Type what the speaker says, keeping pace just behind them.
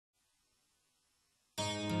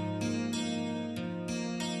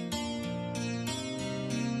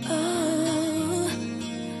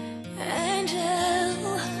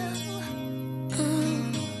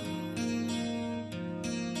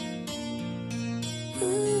When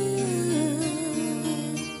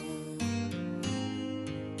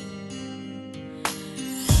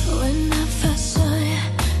I first saw you,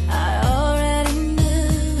 I already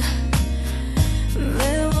knew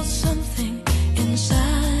there was something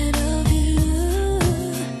inside of you,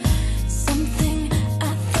 something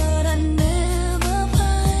I thought I'd never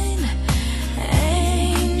find.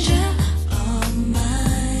 Angel of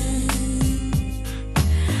mine,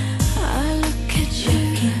 I look at you,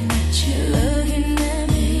 looking at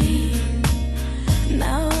me.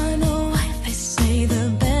 Now I know why they say the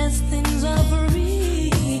best things are free.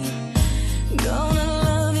 Gonna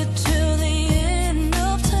love you till the end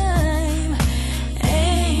of time.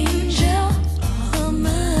 Angel of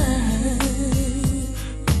mine,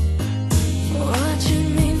 what you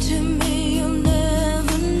mean to me you'll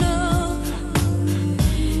never know.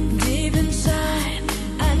 Deep inside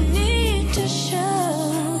I need to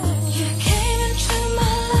show. You came into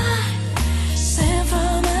my life, sent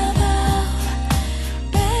from above,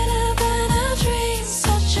 better than a dream,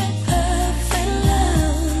 such a perfect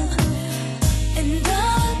love. And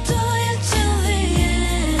I'll adore you till the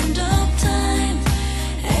end of time.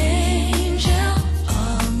 Angel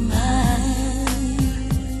of mine,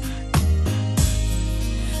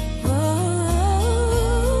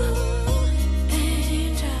 oh,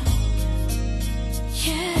 angel,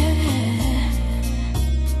 yeah.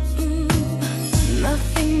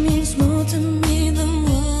 Nothing means more to me than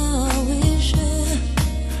what we share.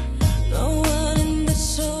 No one in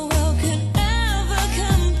this whole world could ever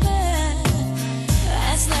compare.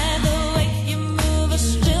 That's not the way you move, it's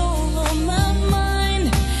still on my mind.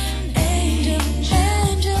 Angel,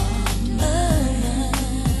 angel of mine,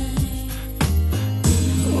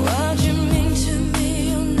 what you mean to me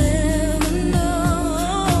you'll never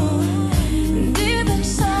know. Deep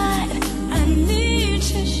inside I need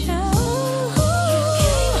to show.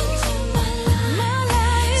 You came into my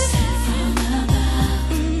life, sent from above,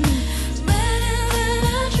 better than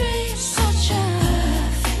a dream, such a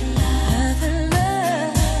perfect love.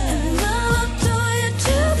 And I'll adore you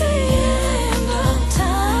till the end of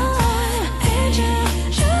time. Angel,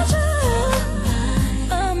 angel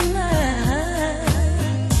of mine,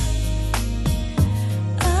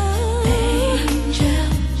 oh, angel,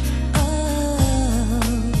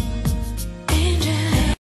 angel,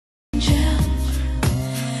 angel.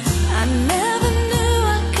 I never knew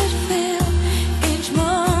I could feel each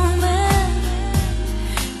moment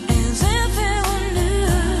as if it were new.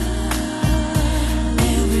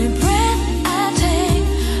 Every breath I take,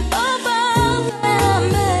 a vow that I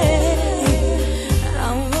make, I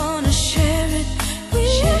wanna share it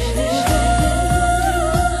with you.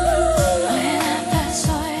 When I first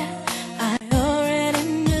saw you, I already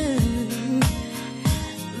knew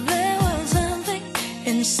there was something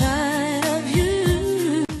inside of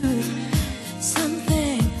you,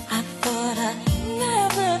 something I thought I'd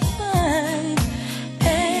never find.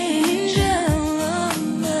 Angel of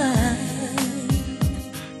mine,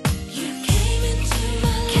 you came into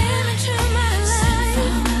my life,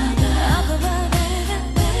 up above,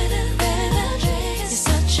 better than a dream. You're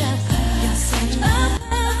such a perfect love.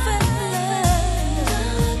 I'll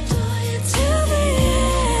adore you till the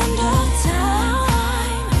end of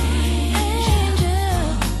time. Angel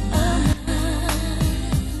of mine,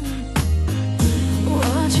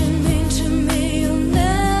 what you mean to me you'll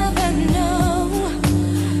never know.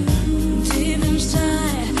 Deep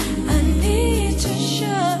inside I need to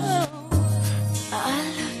show. I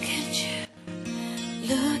look at you,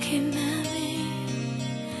 looking at me.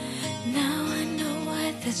 Now I know why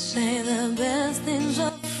they say the best things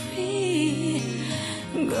are free.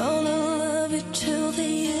 Gonna